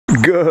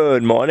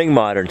Good morning,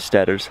 Modern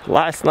Steaders.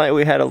 Last night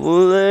we had a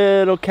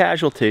little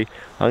casualty.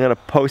 I'm gonna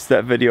post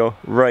that video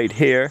right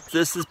here.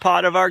 This is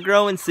part of our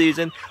growing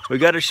season. We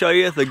gotta show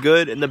you the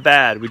good and the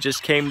bad. We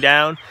just came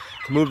down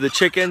to move the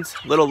chickens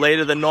a little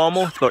later than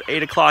normal. It's about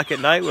 8 o'clock at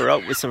night. We're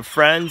out with some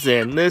friends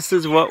and this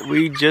is what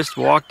we just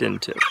walked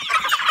into.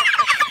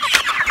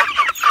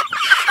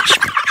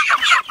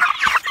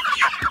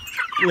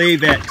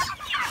 Leave it.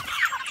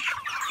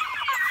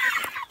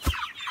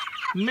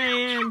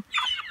 Man.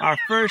 Our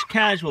first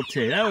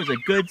casualty. That was a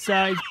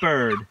good-sized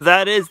bird.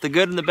 That is the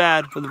good and the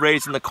bad with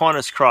raising the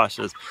Cornish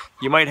crosses.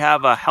 You might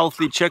have a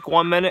healthy chick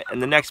 1 minute and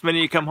the next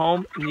minute you come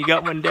home and you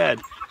got one dead.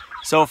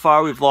 So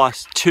far we've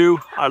lost 2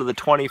 out of the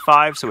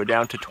 25, so we're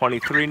down to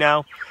 23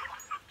 now.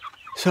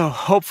 So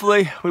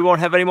hopefully we won't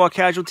have any more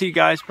casualty,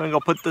 guys. We're gonna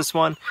go put this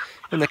one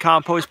in the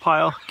compost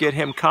pile, get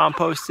him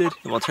composted,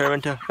 and we'll turn him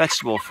into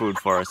vegetable food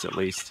for us at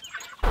least.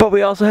 But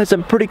we also had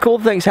some pretty cool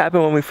things happen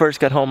when we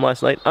first got home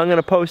last night. I'm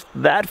gonna post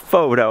that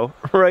photo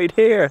right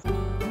here.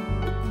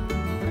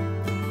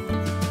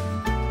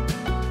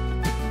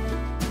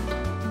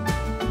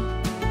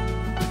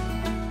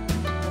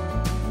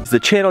 The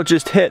channel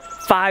just hit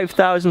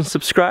 5,000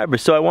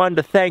 subscribers, so I wanted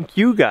to thank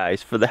you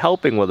guys for the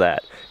helping with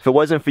that. If it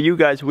wasn't for you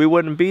guys, we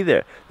wouldn't be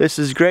there. This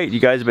is great. You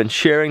guys have been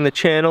sharing the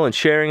channel and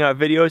sharing our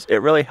videos. It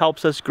really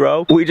helps us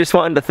grow. We just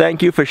wanted to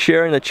thank you for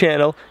sharing the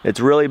channel. It's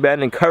really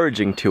been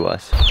encouraging to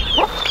us.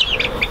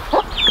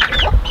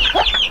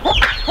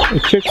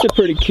 The chicks are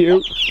pretty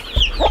cute.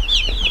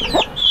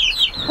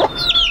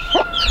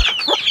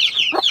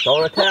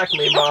 Don't attack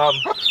me, Mom.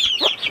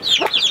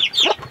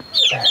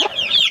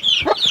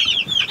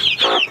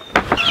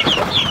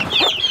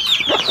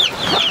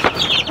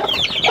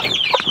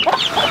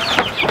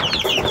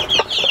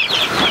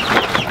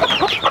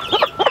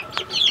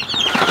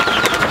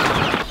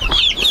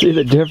 See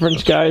the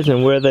difference, guys,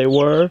 in where they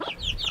were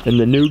in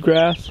the new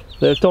grass?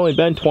 It's only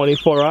been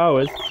 24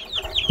 hours.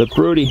 The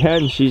broody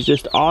hen, she's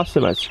just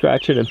awesome at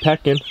scratching and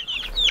pecking.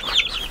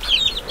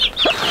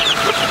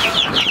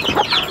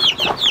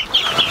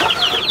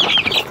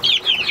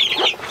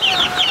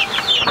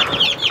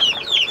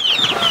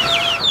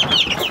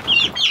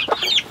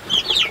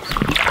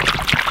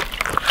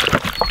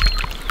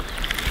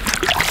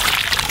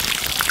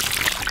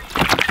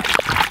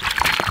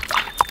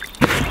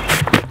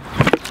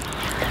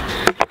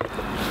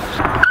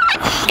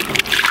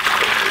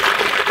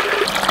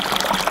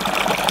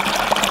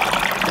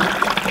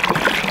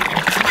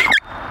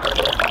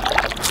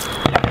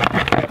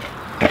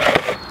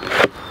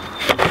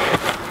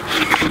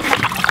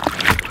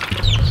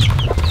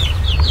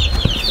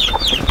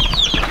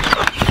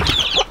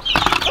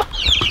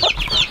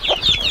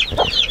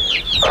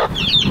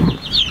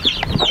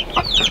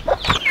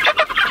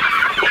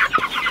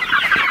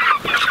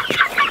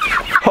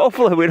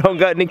 Hopefully we don't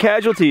got any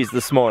casualties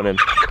this morning.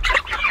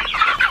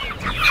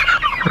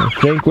 I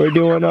think we're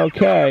doing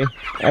okay.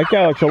 That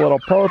guy looks a little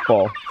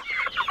purple.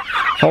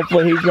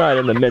 Hopefully he's not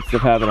in the midst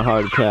of having a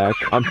heart attack.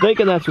 I'm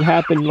thinking that's what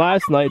happened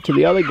last night to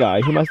the other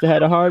guy. He must have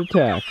had a heart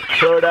attack.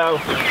 Throw it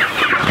out.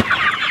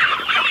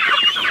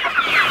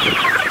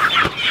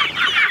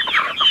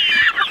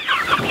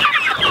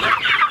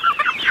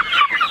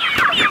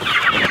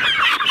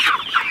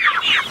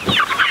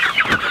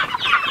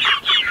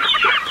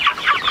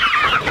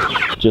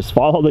 Just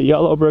follow the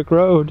yellow brick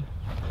road.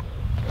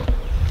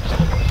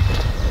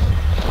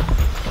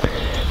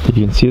 You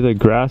can see the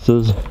grass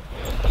is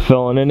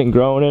filling in and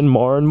growing in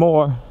more and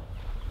more.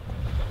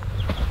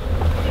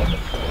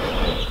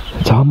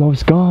 It's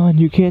almost gone.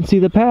 You can't see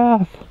the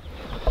path.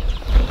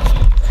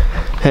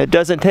 It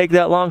doesn't take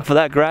that long for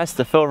that grass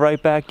to fill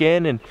right back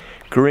in and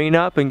green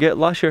up and get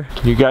lusher.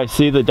 You guys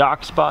see the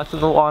dark spots in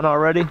the lawn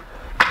already?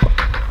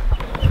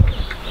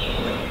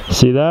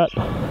 See that?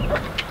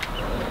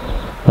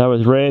 That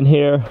was ran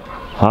here,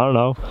 I don't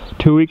know,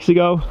 2 weeks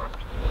ago,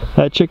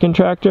 that chicken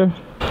tractor.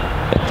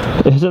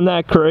 Isn't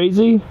that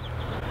crazy?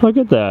 Look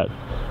at that.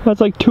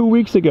 That's like 2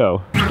 weeks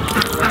ago.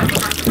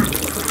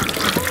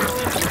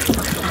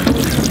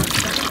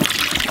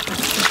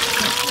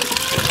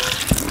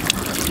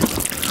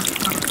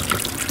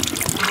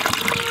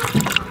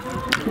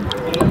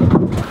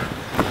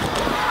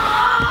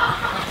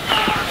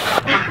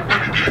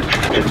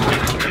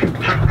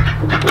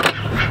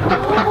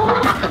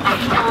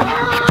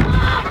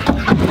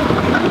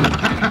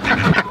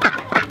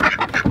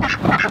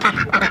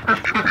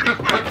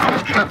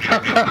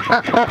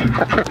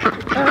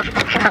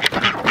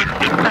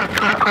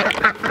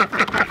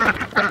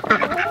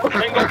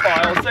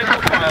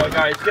 Single file,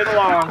 guys. Get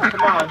along.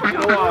 Come on,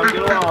 get along,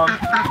 get along.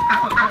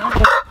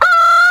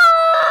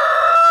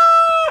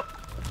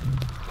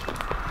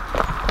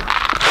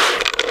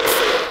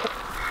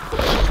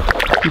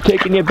 You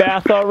taking your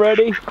bath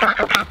already?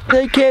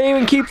 They can't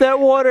even keep that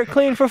water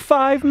clean for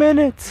 5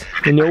 minutes.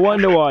 And you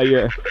wonder why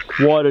your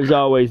water's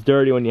always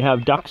dirty when you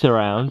have ducks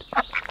around.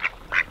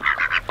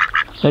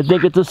 I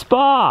think it's a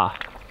spa.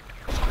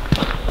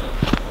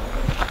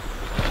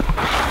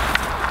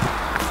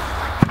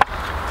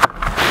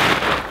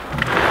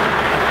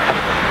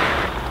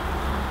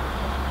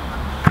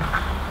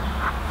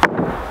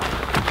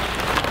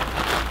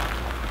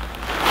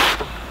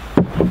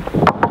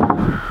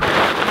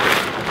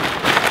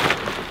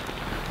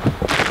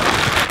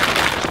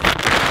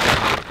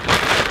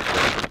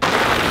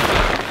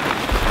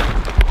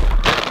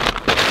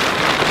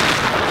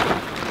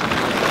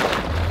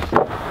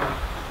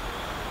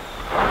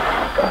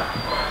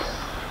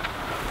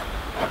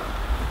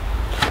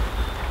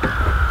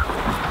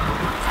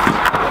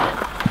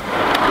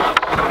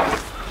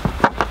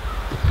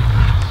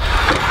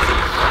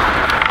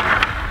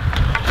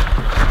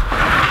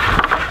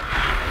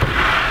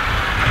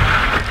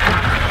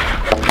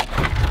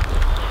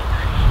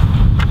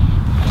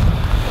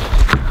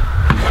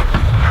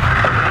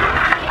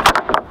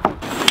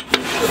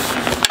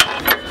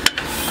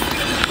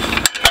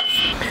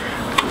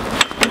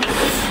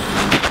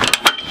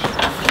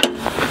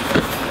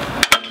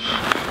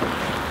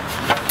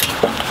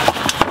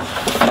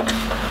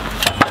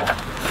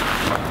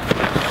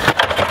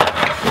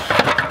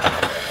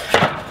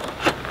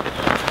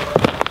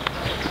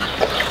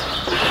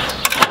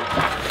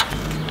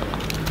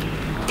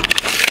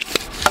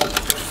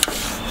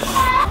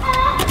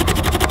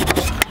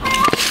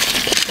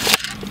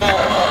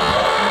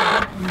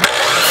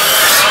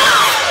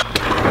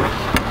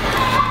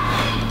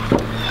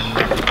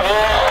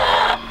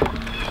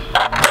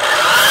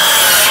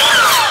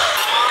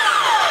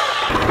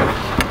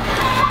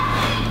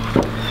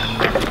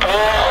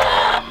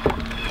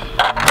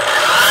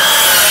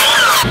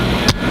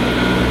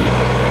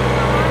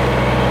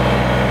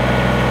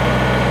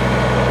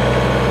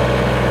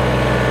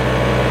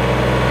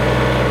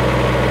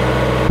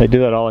 They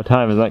do that all the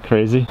time, isn't that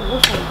crazy?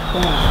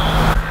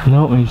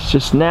 No, he's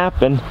just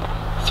napping.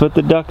 That's what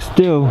the ducks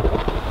do.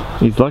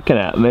 He's looking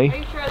at me. Are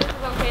you sure this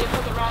is okay to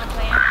put the wrong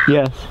plant?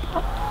 Yes.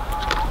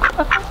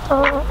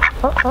 Oh,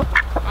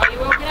 you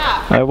woken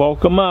up? I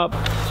woke him up.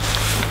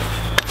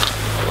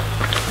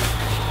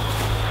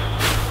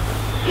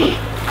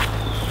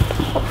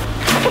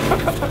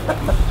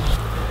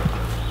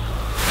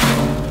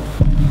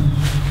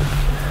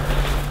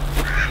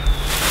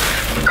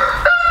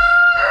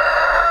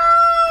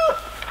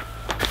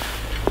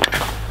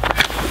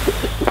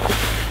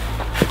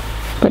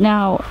 But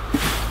now,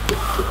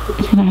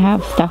 it's gonna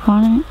have stuff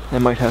on it. It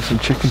might have some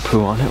chicken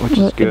poo on it, which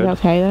is good. Is it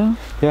okay though?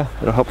 Yeah,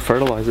 it'll help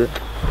fertilize it.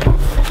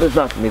 There's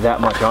not gonna be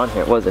that much on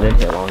here. It wasn't in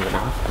here long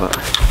enough,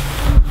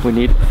 but we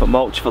need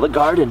mulch for the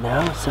garden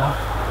now, so.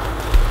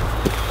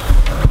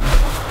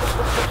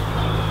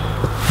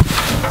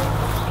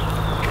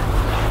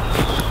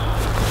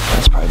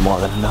 That's probably more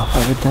than enough,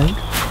 I would think.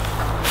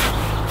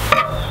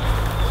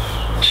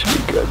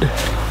 Should be good.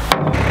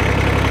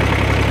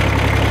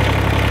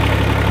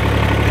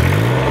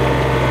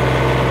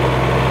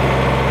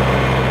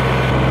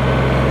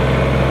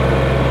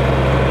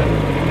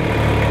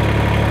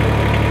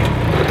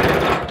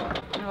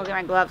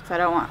 Gloves because I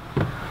don't want.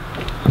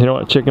 You don't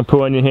want chicken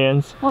poo on your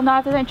hands? Well, not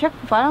if there's any chicken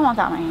poo. I don't want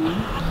that on my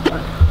hands.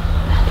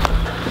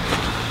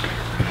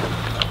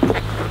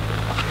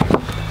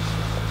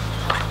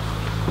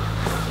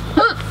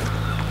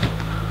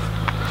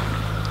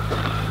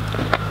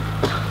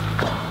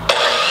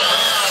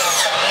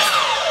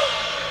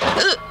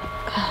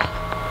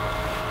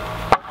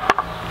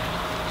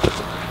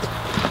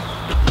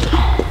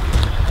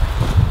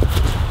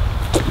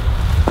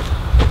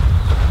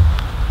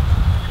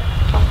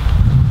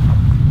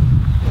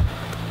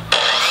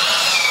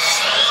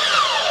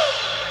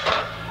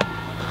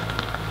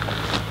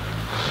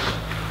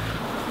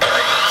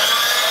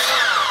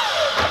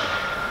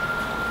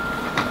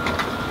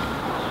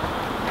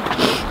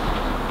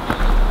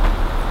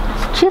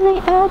 Chilly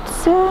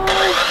outside.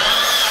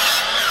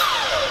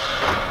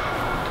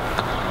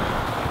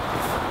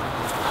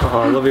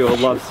 Oh, Olivia will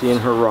love seeing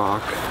her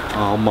rock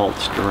all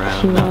mulched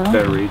around, not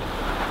buried.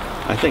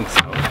 I think so.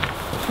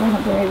 She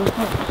wasn't buried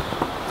before.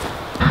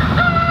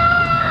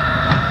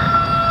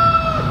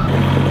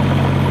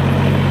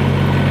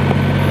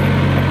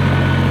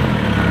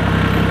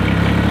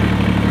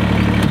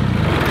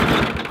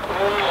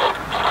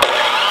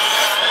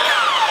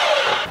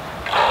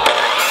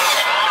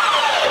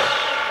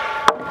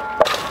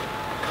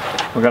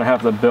 We're gonna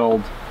have to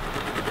build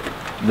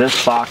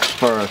this box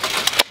first,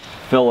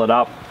 fill it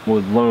up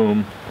with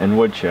loam and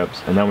wood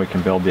chips, and then we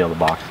can build the other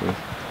boxes.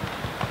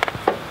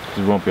 Because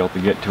we won't be able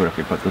to get to it if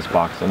we put this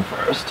box in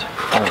first,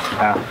 or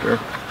after.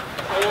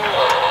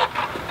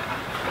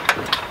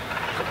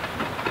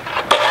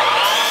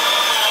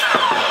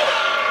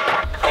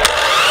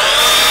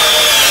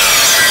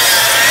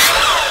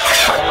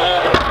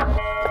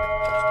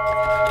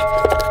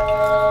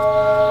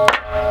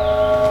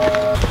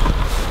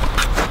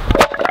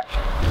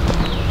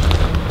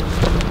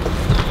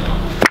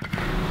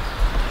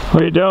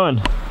 What are you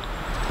doing?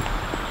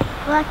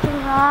 Collecting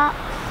rocks.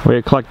 What are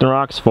you collecting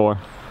rocks for?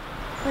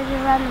 Putting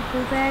around the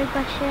blueberry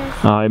bushes.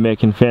 Oh, you're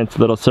making fancy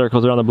little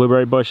circles around the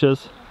blueberry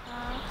bushes?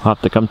 I'll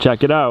have to come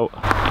check it out.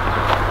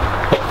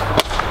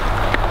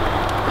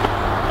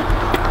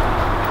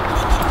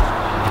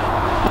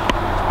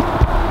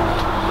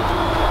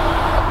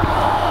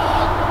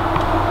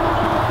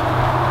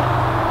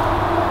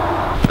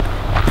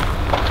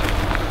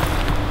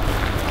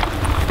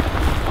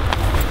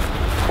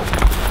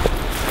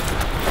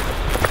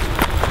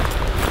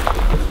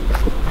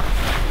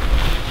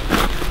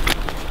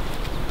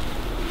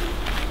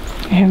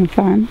 You having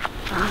fun?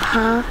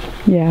 Uh-huh.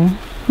 Yeah,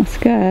 that's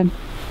good.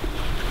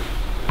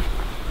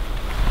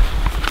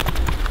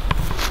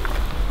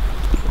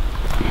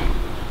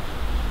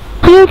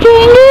 Looking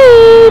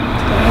good!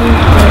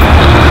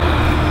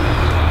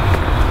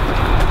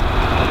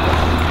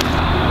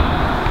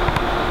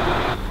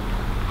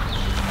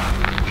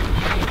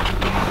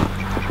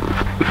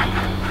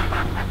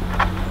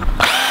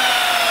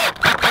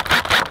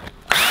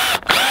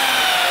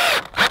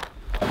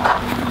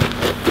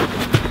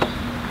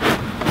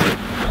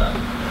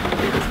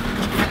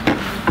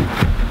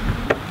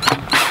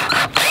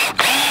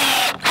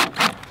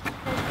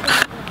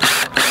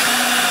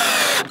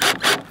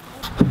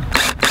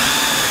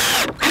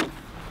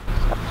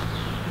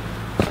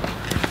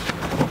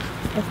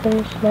 I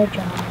finished my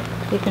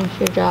job. You finished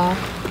your job.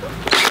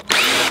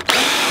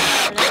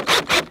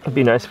 It'd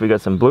be nice if we got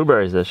some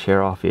blueberries this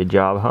year off your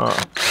job, huh?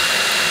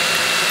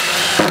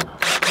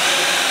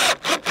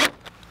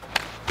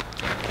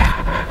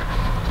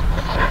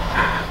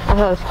 I thought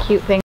it was a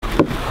cute thing.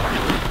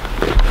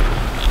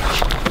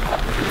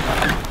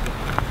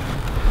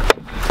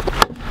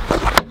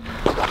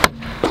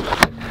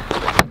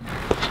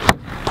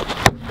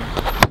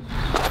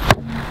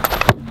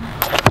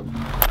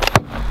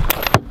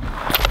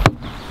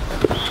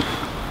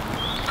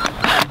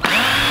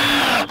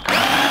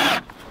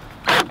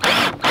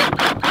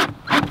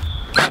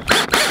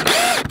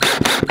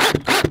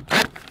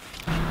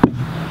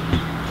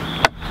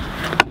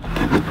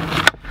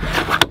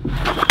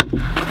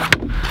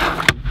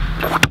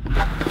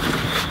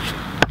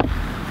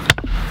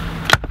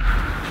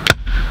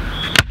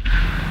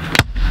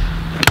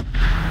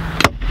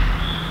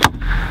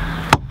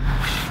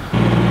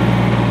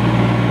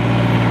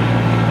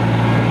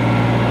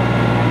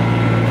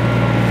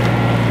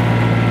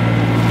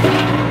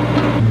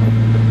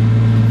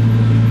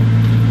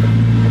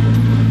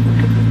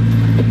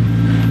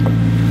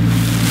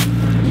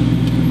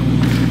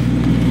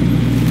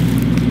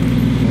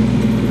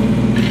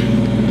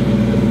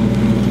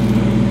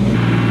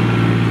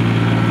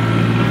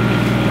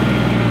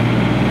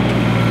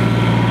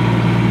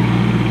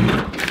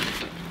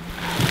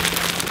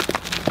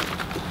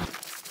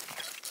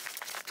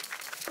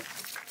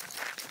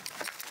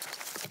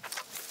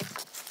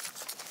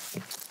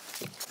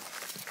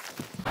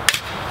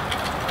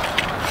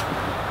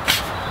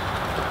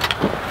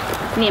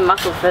 need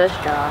muscles for this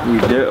job. You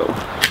do.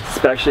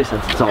 Especially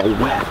since it's all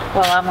wet.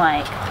 Well, I'm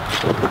like,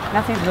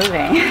 nothing's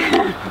moving.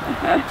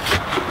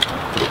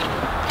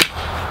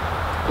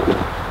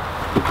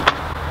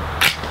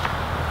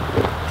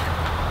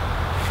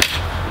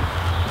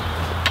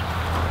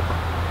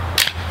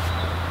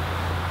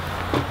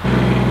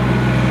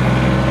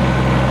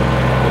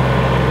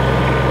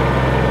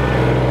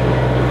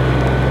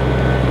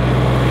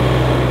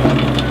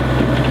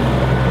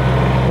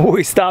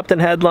 We stopped and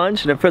had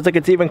lunch, and it feels like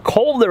it's even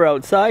colder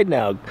outside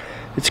now.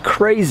 It's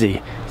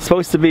crazy. It's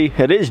supposed to be,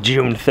 it is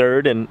June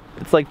 3rd, and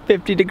it's like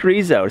 50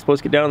 degrees out. It's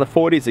supposed to get down in the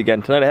 40s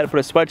again. Tonight I had to put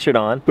a sweatshirt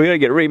on. We gotta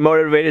get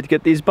re-motivated to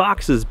get these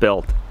boxes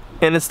built.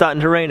 And it's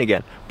starting to rain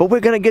again. But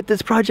we're gonna get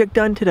this project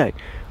done today.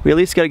 We at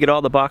least gotta get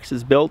all the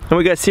boxes built, and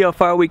we gotta see how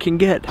far we can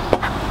get.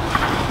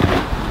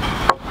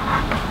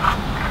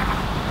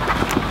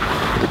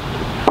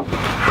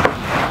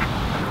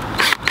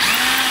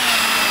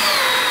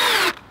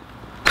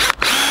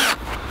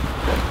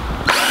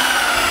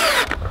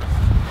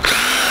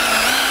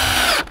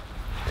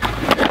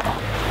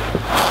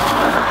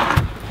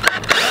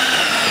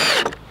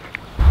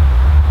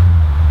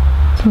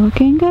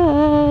 Looking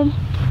good.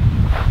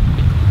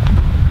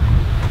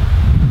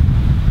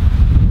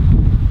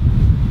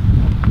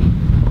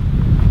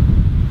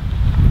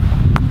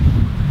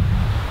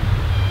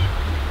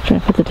 Try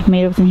to put the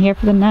tomatoes in here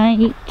for the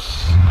night.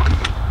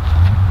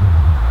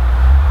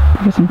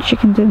 Put some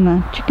chickens in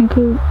the chicken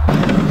coop.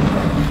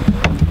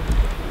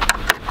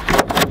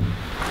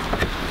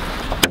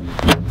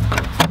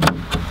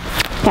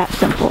 That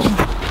simple.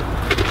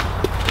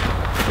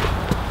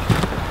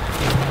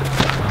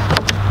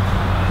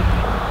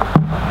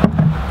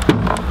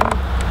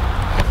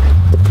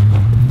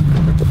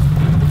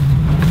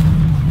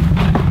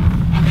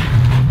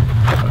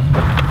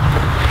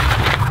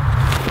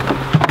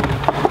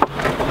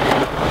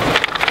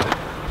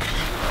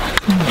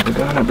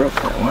 I broke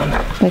that one.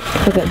 Like,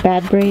 was it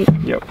bad break?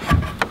 Yep.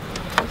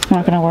 It's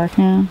not gonna work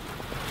now?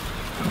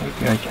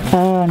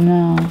 Oh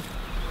no.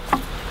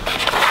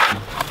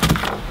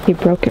 You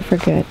broke it for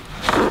good.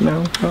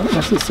 No, not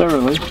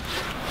necessarily.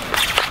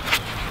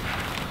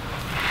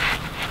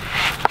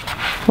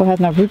 Well, it has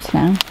no roots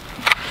now.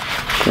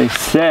 They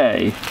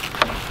say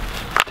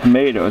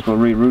tomatoes will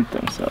reroot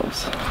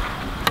themselves.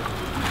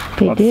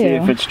 They do. Let's see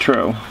if it's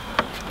true.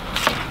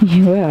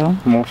 You will.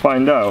 And we'll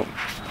find out.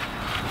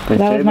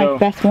 That was my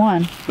best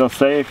one. They'll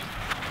say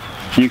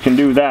you can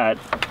do that,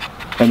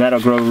 and that'll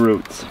grow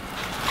roots.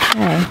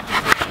 Okay.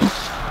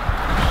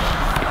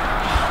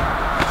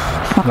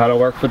 That'll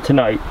work for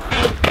tonight.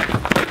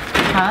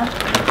 Huh?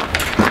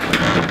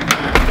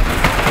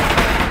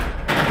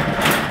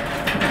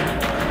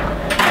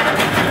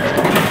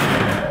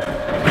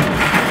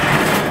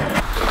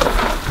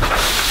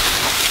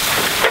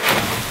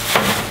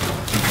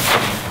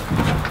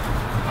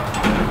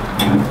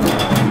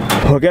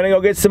 We're gonna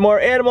go get some more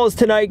animals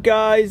tonight,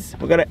 guys.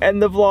 We're gonna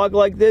end the vlog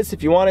like this.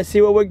 If you wanna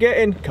see what we're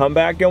getting, come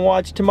back and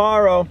watch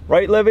tomorrow.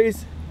 Right,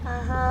 Livies?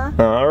 Uh-huh.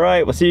 All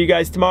right, we'll see you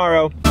guys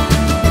tomorrow.